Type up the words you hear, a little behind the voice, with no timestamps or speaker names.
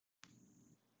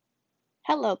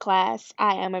Hello, class.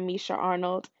 I am Amisha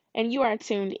Arnold, and you are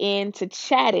tuned in to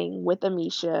Chatting with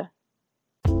Amisha.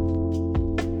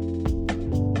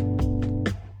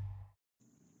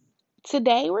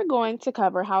 Today, we're going to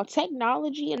cover how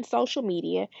technology and social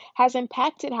media has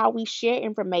impacted how we share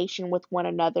information with one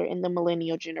another in the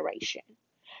millennial generation.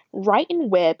 Writing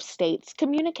Web states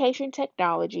communication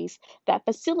technologies that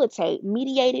facilitate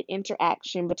mediated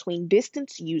interaction between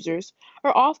distance users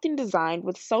are often designed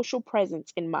with social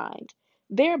presence in mind,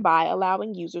 thereby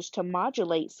allowing users to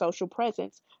modulate social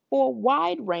presence for a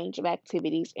wide range of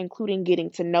activities, including getting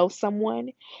to know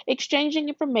someone, exchanging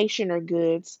information or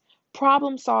goods,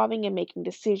 problem solving and making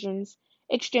decisions,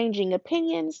 exchanging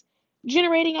opinions,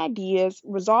 generating ideas,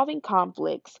 resolving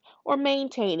conflicts, or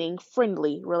maintaining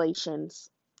friendly relations.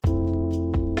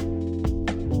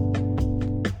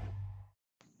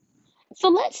 So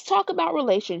let's talk about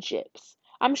relationships.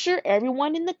 I'm sure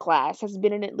everyone in the class has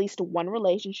been in at least one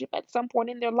relationship at some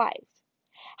point in their life.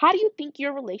 How do you think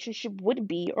your relationship would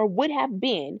be or would have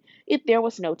been if there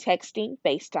was no texting,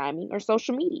 FaceTiming, or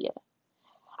social media?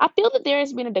 I feel that there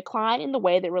has been a decline in the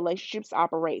way that relationships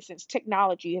operate since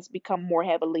technology has become more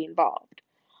heavily involved.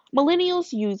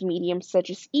 Millennials use mediums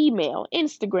such as email,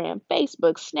 Instagram,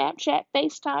 Facebook, Snapchat,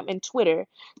 FaceTime, and Twitter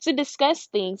to discuss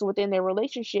things within their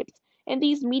relationships, and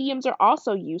these mediums are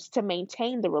also used to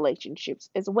maintain the relationships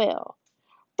as well.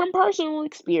 From personal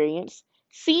experience,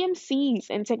 CMCs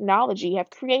and technology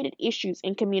have created issues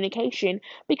in communication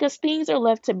because things are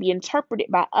left to be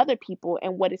interpreted by other people,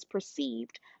 and what is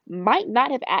perceived might not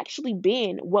have actually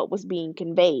been what was being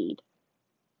conveyed.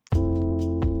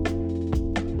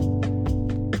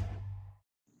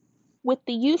 With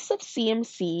the use of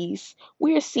CMCs,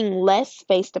 we are seeing less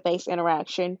face to face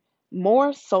interaction,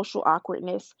 more social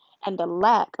awkwardness, and a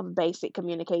lack of basic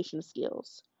communication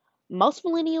skills. Most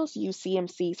millennials use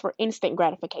CMCs for instant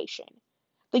gratification.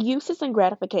 The uses and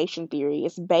gratification theory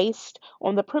is based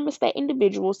on the premise that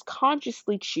individuals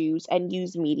consciously choose and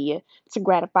use media to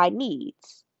gratify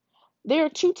needs. There are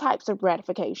two types of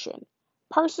gratification: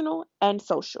 personal and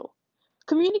social.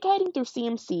 Communicating through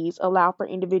CMCs allow for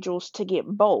individuals to get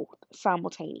both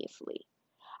simultaneously.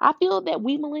 I feel that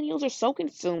we millennials are so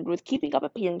consumed with keeping up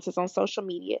appearances on social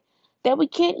media that we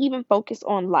can't even focus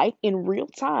on life in real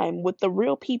time with the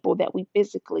real people that we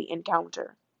physically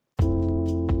encounter.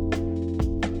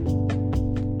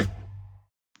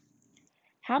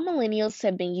 How millennials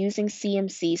have been using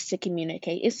CMCs to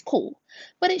communicate is cool,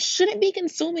 but it shouldn't be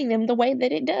consuming them the way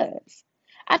that it does.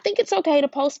 I think it's okay to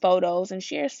post photos and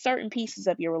share certain pieces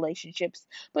of your relationships,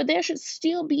 but there should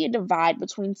still be a divide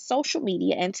between social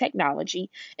media and technology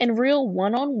and real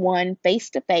one on one,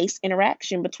 face to face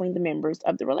interaction between the members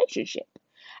of the relationship.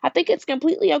 I think it's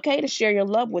completely okay to share your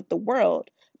love with the world,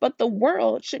 but the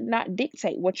world should not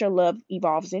dictate what your love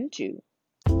evolves into.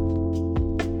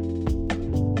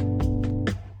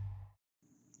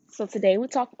 So today we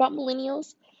talked about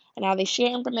millennials and how they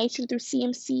share information through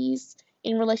CMCs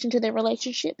in relation to their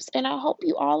relationships, and I hope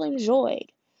you all enjoyed.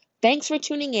 Thanks for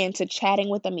tuning in to Chatting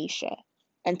with Amisha.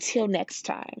 Until next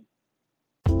time.